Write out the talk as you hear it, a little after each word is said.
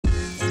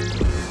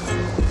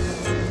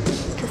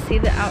see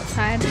the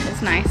outside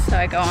is nice, so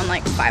I go on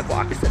like 5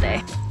 walks a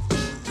day.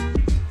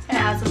 It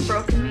hasn't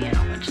broken me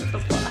out, which is a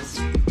plus.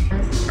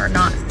 Or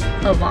not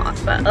a lot,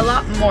 but a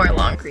lot more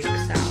long Greek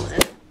salad.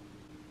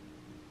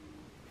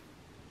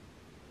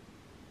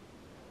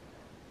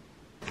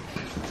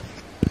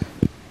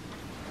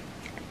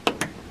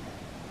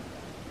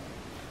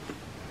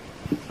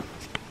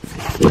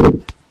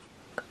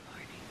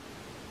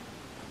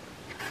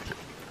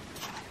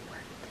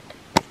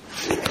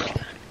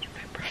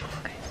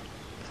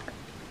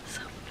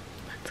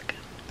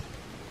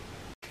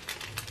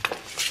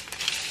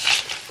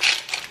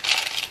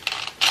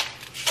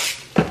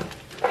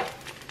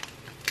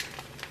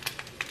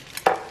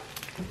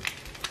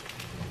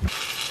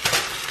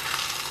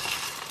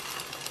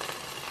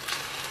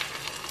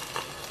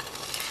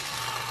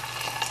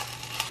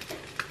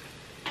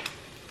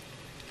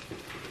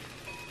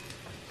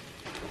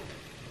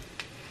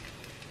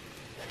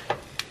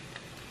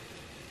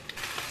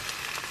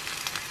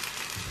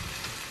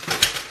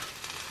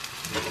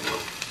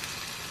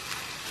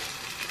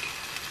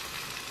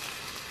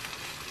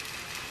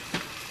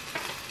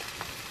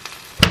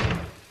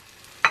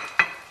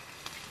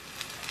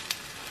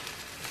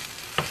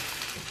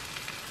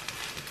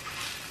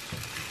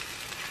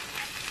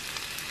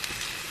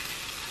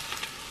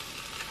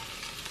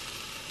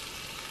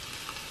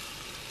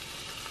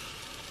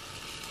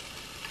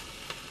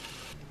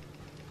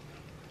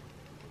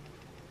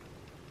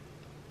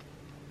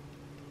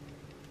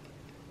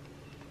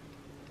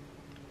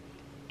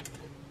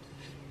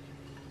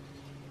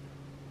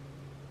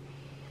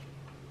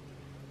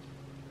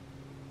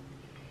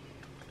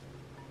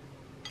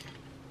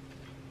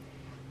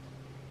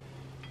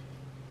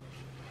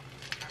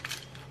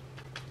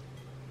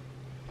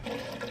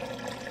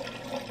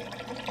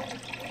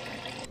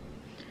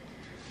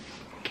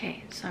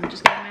 Okay, so I'm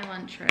just getting my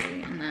lunch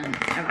ready and then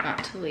I've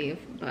got to leave,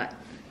 but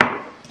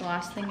the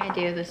last thing I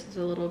do, this is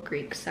a little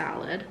Greek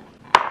salad.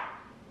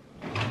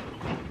 So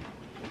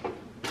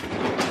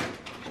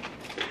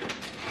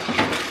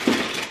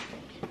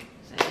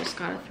I just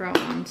gotta throw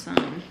on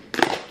some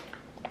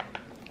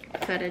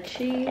feta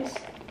cheese.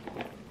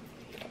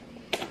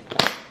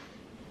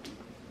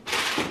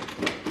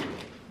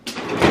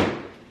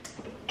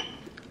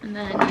 And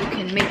then you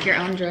can make your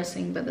own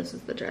dressing, but this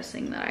is the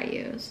dressing that I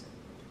use.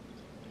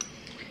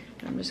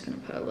 I'm just gonna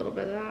put a little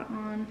bit of that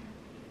on.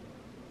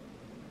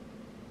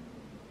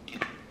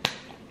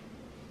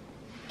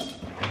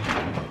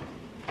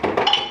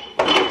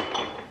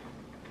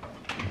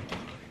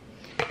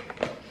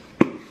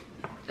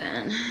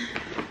 Then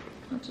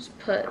I'll just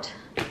put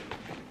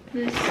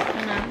this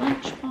in my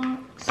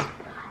lunchbox. I'm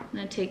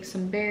gonna take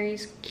some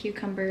berries,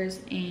 cucumbers,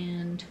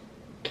 and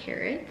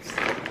carrots.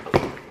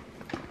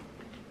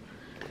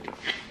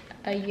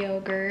 A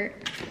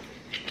yogurt.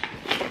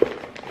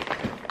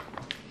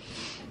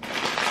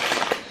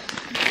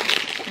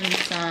 And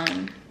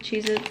some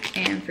cheeses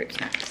and fruit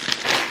snacks.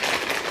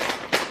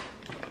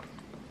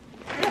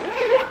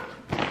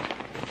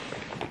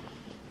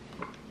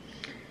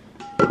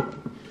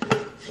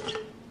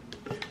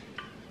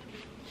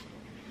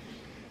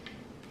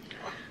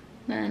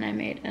 Then I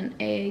made an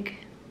egg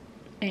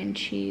and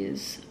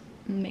cheese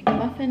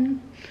McMuffin.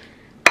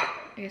 I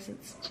guess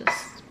it's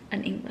just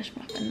an English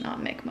muffin,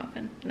 not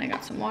McMuffin. And I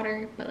got some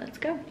water, but let's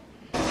go.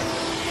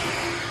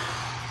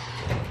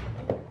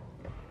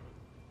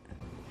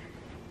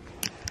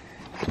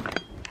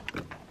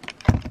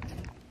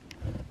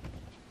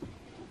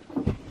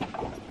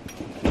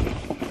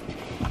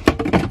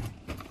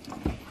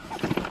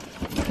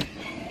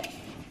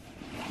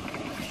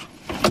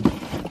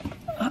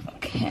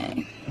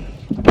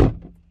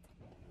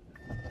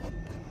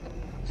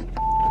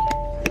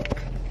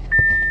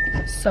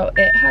 So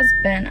it has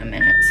been a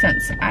minute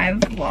since I've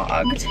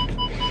vlogged.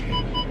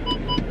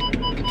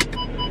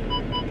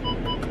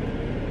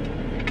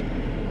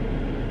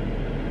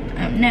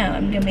 No,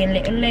 I'm gonna be a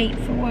little late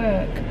for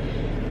work.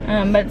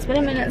 But it's been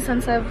a minute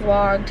since I've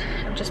vlogged.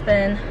 I've just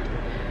been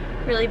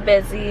really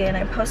busy and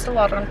I post a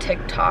lot on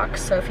TikTok.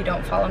 So if you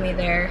don't follow me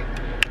there,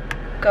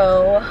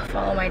 go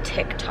follow my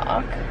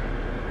TikTok.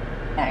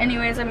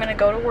 Anyways, I'm gonna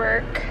go to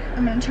work.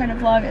 I'm gonna try to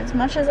vlog as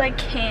much as I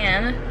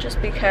can just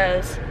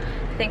because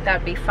I think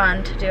that'd be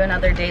fun to do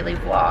another daily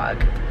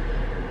vlog.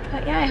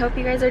 But yeah, I hope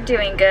you guys are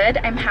doing good.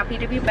 I'm happy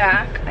to be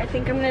back. I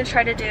think I'm gonna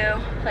try to do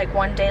like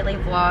one daily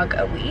vlog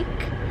a week.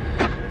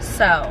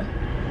 So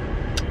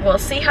we'll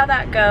see how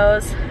that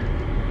goes.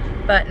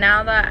 But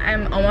now that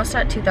I'm almost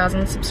at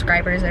 2,000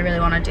 subscribers, I really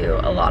wanna do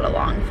a lot of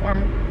long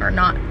form, or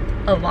not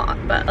a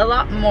lot, but a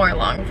lot more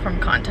long form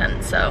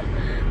content. So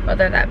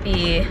whether that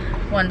be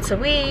once a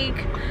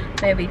week,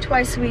 maybe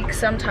twice a week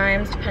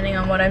sometimes, depending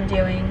on what I'm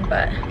doing,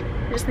 but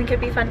I just think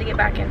it'd be fun to get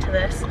back into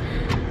this.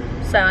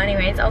 So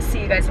anyways, I'll see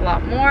you guys a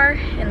lot more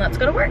and let's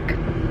go to work.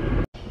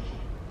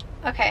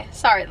 Okay,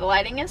 sorry, the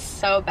lighting is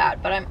so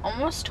bad, but I'm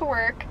almost to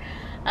work.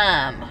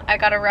 I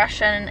gotta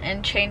rush in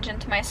and change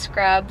into my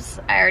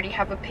scrubs. I already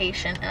have a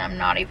patient and I'm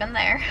not even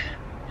there.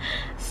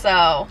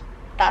 So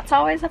that's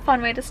always a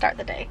fun way to start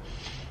the day.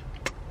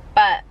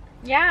 But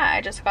yeah,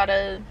 I just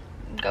gotta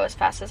go as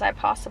fast as I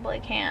possibly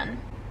can.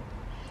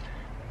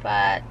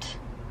 But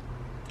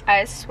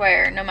I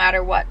swear, no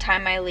matter what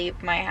time I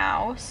leave my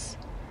house,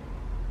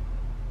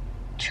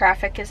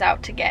 traffic is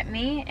out to get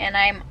me, and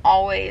I'm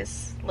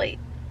always late.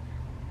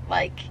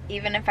 Like,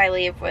 even if I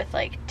leave with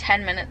like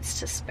 10 minutes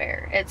to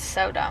spare. It's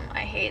so dumb. I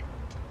hate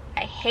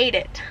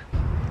it.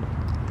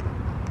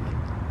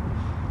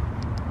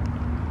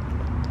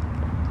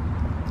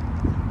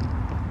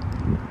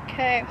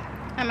 Okay,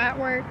 I'm at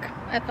work.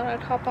 I thought I'd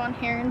hop on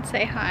here and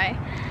say hi.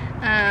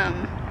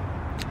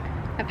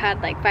 I've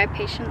had like 5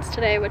 patients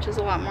today, which is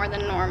a lot more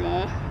than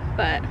normal.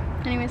 But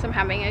anyways, I'm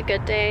having a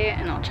good day,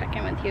 and I'll check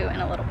in with you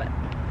in a little bit.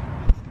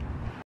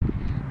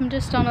 I'm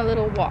just on a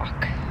little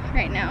walk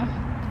right now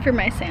for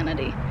my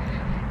sanity,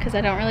 because I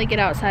don't really get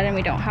outside and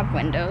we don't have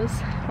windows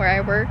where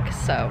I work,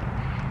 so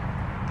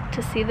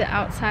to see the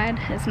outside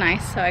is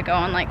nice. So I go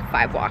on like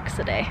 5 walks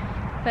a day.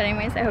 But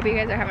anyways, I hope you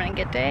guys are having a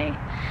good day.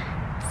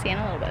 See you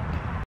in a little bit.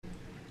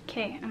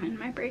 Okay, I'm in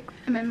my break.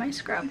 I'm in my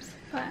scrubs,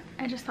 but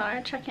I just thought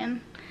I'd check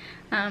in.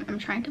 I'm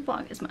trying to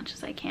vlog as much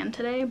as I can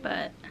today,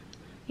 but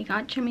we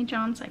got Jimmy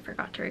John's. I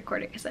forgot to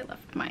record it because I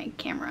left my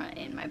camera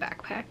in my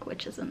backpack,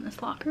 which is in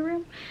this locker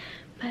room.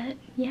 But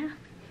yeah,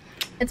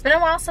 it's been a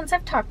while since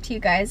I've talked to you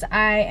guys.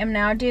 I am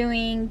now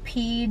doing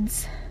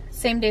peds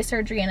same-day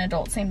surgery and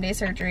adult same-day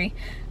surgery.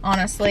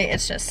 Honestly,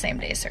 it's just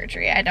same-day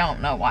surgery. I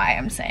don't know why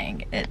I'm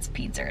saying it's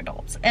peds or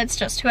adults. It's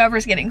just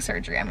whoever's getting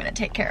surgery, I'm gonna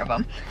take care of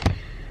them.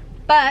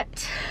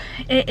 But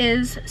it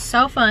is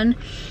so fun.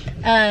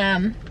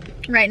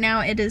 Right now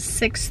it is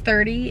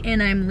 6:30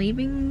 and I'm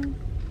leaving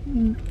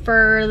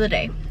for the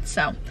day,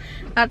 so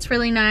that's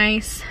really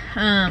nice.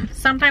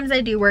 Sometimes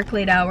I do work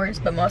late hours,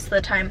 but most of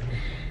the time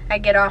I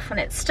get off when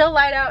it's still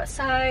light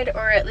outside,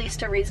 or at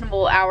least a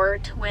reasonable hour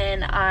to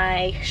when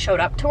I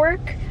showed up to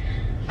work.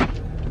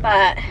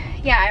 But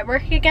yeah, I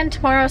work again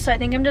tomorrow, so I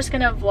think I'm just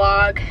gonna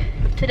vlog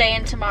today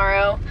and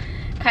tomorrow,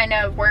 kind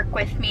of work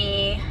with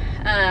me.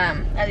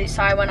 As you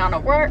saw, I went on a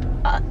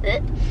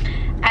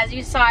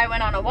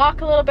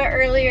walk a little bit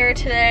earlier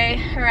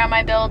today around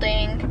my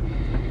building,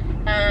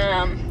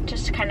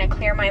 just to kind of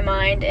clear my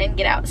mind and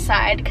get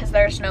outside because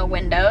there's no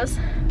windows.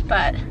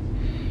 But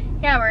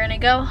yeah, we're gonna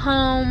go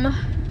home,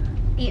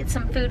 eat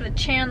some food with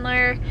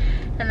Chandler,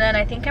 and then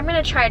I think I'm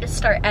gonna try to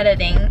start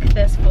editing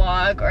this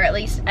vlog, or at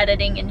least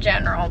editing in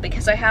general,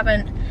 because I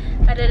haven't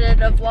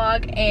edited a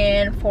vlog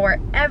in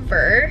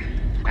forever.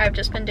 I've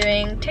just been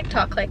doing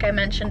TikTok, like I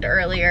mentioned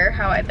earlier,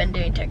 how I've been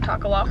doing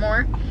TikTok a lot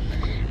more.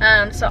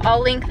 So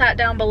I'll link that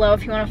down below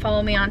if you want to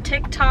follow me on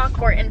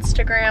TikTok or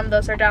Instagram.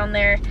 Those are down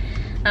there.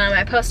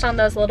 I post on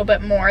those a little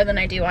bit more than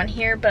I do on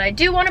here, but I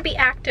do want to be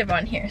active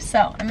on here,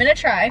 so I'm gonna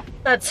try.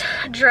 Let's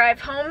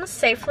drive home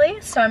safely,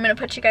 so I'm gonna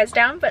put you guys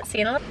down, but see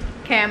you in a little.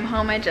 Okay, I'm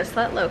home. I just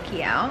let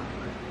Loki out.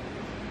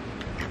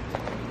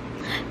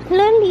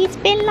 Lily, it's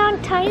been a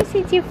long time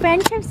since your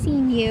friends have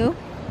seen you.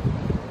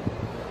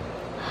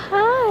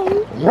 Hi.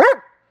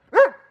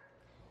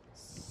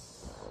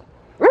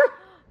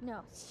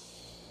 No.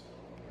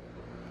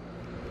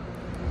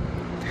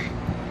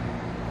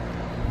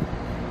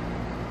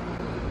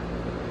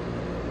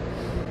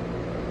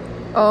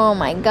 Oh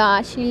my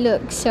gosh, you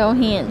look so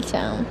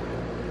handsome.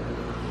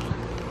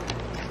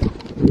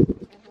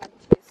 I had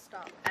to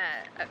stop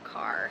at a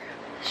car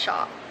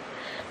shop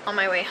on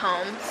my way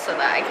home so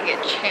that I could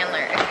get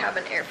Chandler a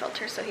cabin air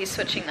filter, so he's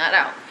switching that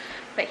out.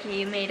 But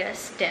he made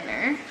us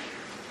dinner.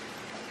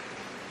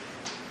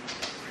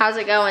 How's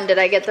it going? Did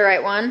I get the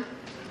right one?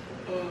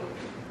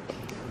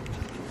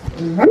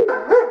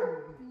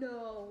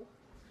 No.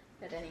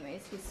 But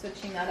anyways, he's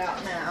switching that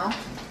out now.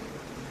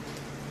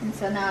 And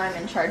so now I'm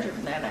in charge of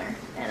dinner,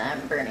 and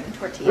I'm burning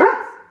tortillas.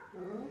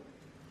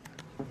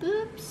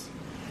 Oops.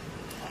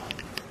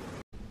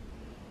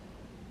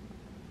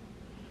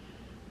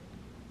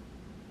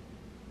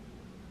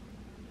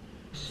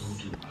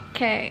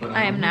 Okay,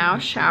 I am now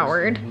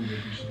showered.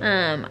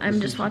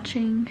 I'm just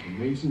watching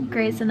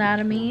Grey's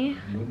Anatomy.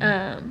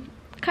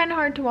 Kind of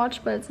hard to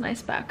watch, but it's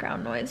nice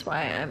background noise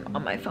while I'm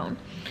on my phone.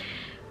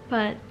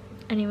 But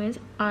anyways,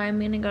 I'm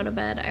gonna go to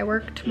bed. I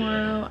work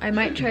tomorrow. I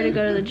might try to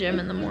go to the gym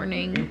in the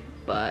morning,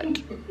 but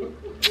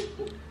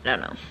I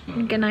don't know.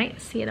 Good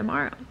night. See you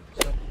tomorrow.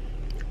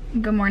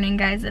 Good morning,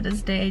 guys. It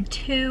is day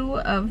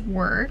 2 of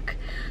work.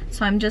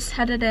 So I'm just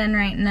headed in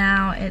right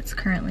now. It's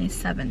currently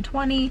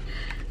 7:20.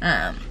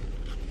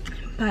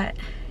 But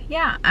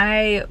yeah,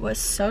 I was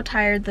so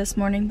tired this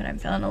morning, but I'm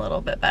feeling a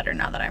little bit better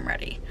now that I'm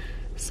ready.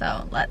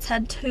 So let's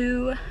head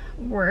to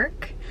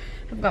work.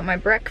 I've got my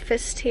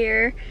breakfast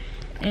here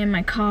and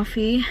my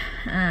coffee.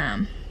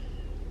 Yeah,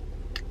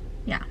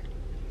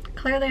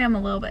 clearly I'm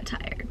a little bit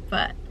tired,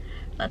 but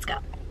let's go.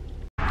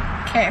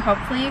 Okay,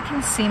 hopefully you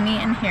can see me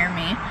and hear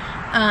me.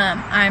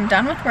 I'm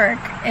done with work.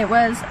 It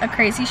was a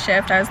crazy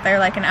shift. I was there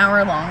like an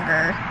hour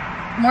longer,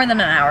 more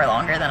than an hour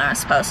longer than I was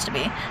supposed to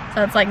be.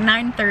 So it's like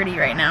 9:30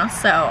 right now.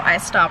 So I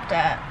stopped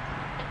at,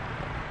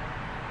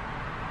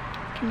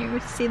 can you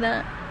see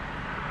that?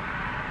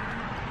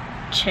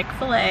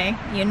 Chick-fil-A,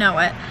 you know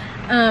it.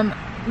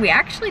 we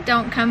actually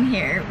don't come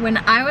here. When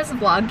I was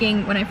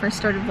vlogging, when I first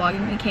started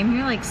vlogging, we came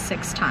here like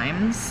 6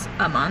 times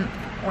a month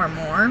or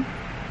more.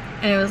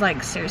 And it was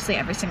like seriously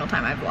every single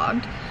time I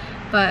vlogged.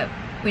 But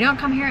we don't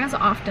come here as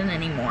often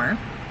anymore.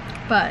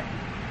 But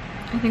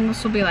I think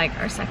this will be like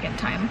our 2nd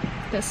time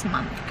this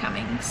month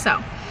coming.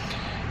 So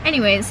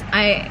anyways,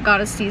 I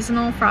got a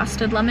seasonal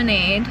frosted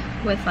lemonade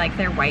with like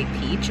their white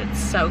peach. It's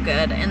so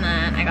good. And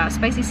then I got a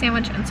spicy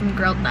sandwich and some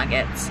grilled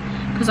nuggets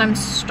because I'm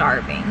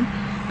starving.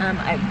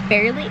 I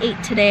barely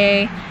ate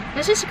today. It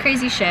was just a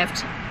crazy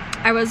shift.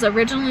 I was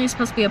originally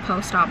supposed to be a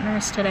post-op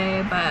nurse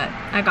today, but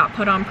I got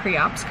put on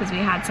pre-ops because we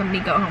had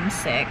somebody go home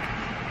sick.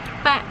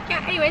 But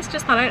yeah, anyways,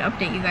 just thought I'd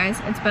update you guys.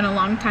 It's been a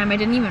long time. I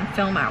didn't even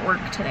film at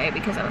work today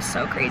because I was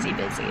so crazy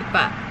busy.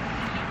 But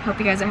hope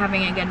you guys are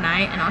having a good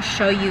night, and I'll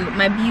show you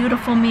my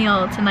beautiful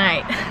meal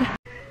tonight.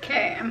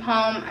 Okay, I'm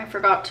home. I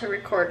forgot to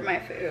record my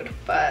food,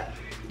 but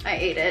I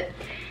ate it.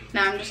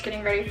 Now I'm just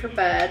getting ready for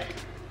bed.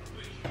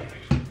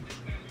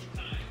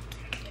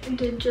 I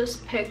did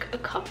just pick a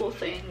couple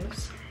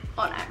things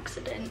on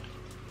accident.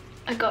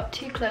 I got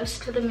too close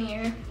to the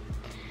mirror,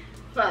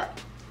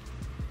 but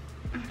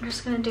I'm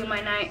just gonna do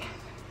my night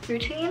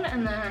routine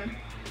and then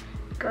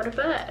go to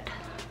bed.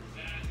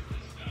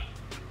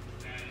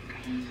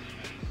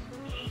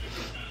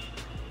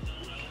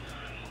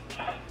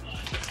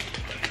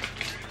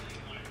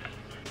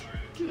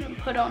 I'm gonna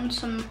put on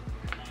some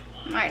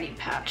Mighty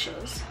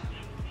patches.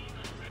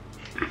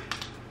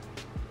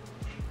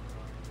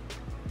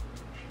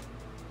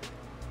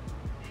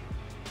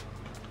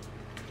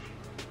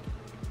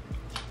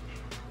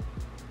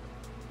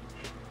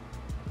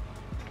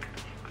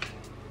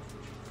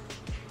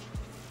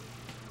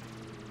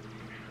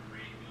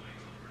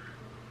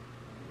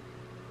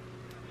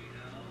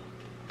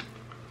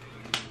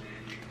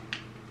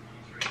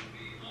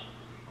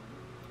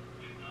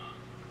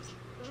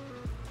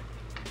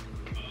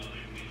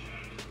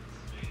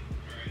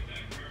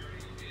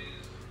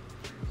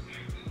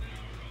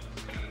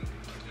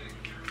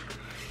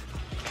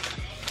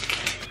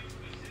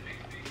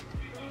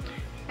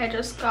 I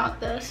just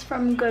got this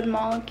from Good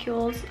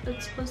Molecules.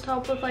 It's supposed to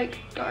help with like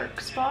dark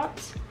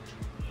spots,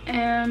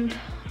 and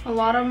a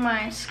lot of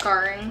my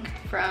scarring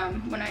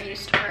from when I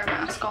used to wear a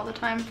mask all the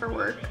time for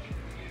work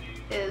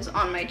is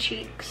on my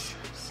cheeks.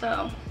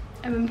 So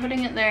I've been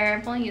putting it there.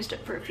 I've only used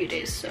it for a few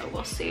days, so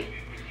we'll see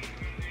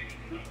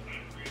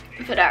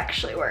if it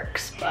actually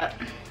works, but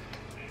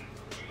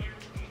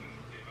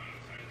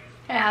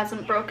it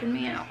hasn't broken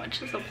me out,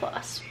 which is a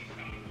plus.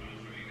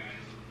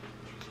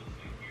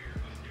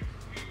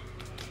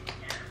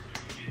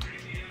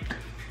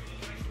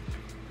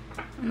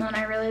 And then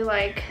I really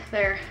like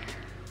their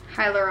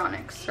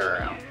hyaluronic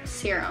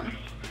serum.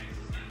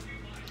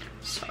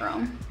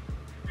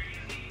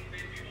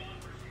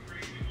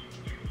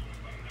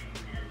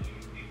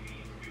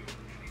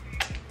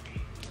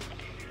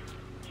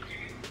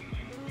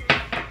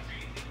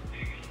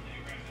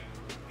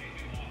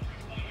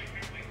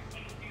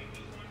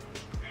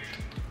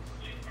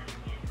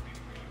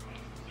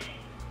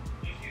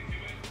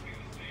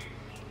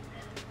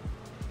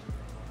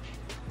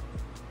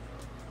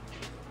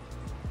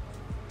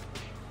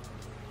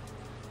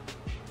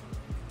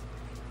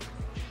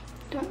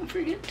 Don't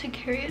forget to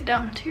carry it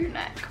down to your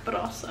neck, but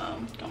also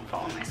don't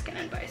follow my skin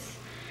advice.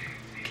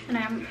 And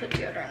I haven't put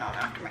deodorant on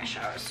after my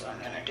shower, so I'm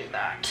gonna do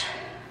that.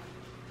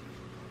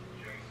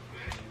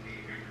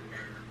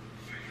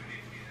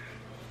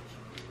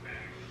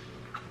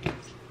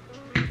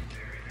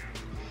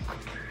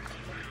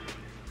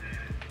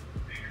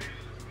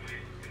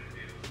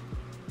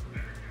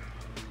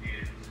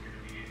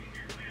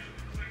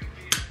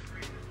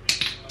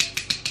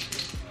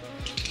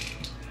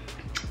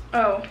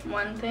 Oh,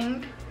 one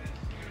thing.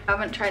 I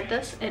haven't tried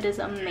this. It is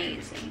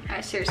amazing. I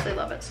seriously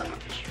love it so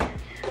much.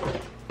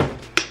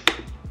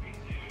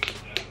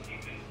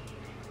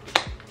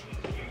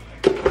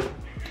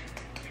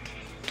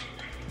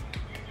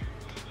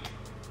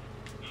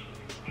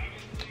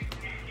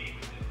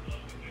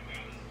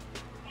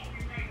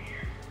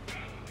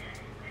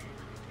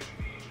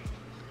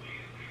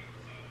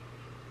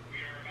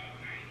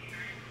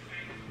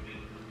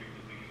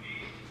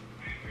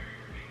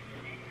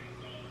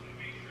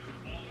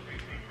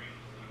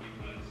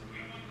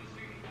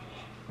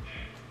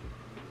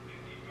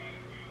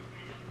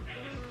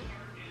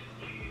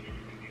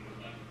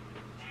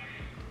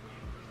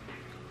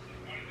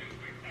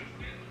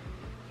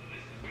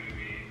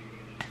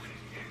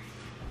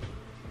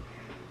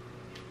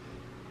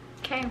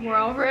 Okay, we're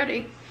all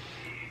ready.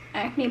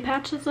 Acne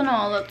patches and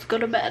all, let's go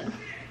to bed.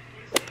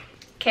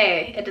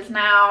 Okay, it is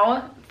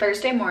now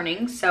Thursday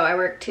morning, so I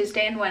work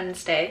Tuesday and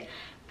Wednesday,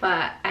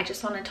 but I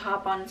just wanted to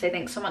hop on and say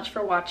thanks so much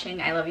for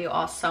watching. I love you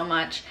all so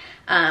much.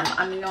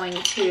 I'm going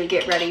to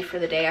get ready for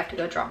the day. I have to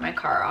go drop my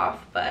car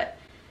off, but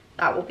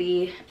that will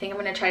be, I think I'm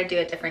gonna try to do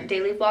a different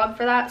daily vlog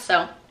for that,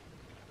 so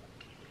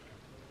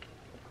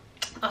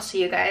I'll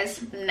see you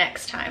guys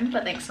next time,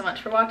 but thanks so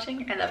much for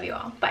watching. I love you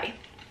all. Bye.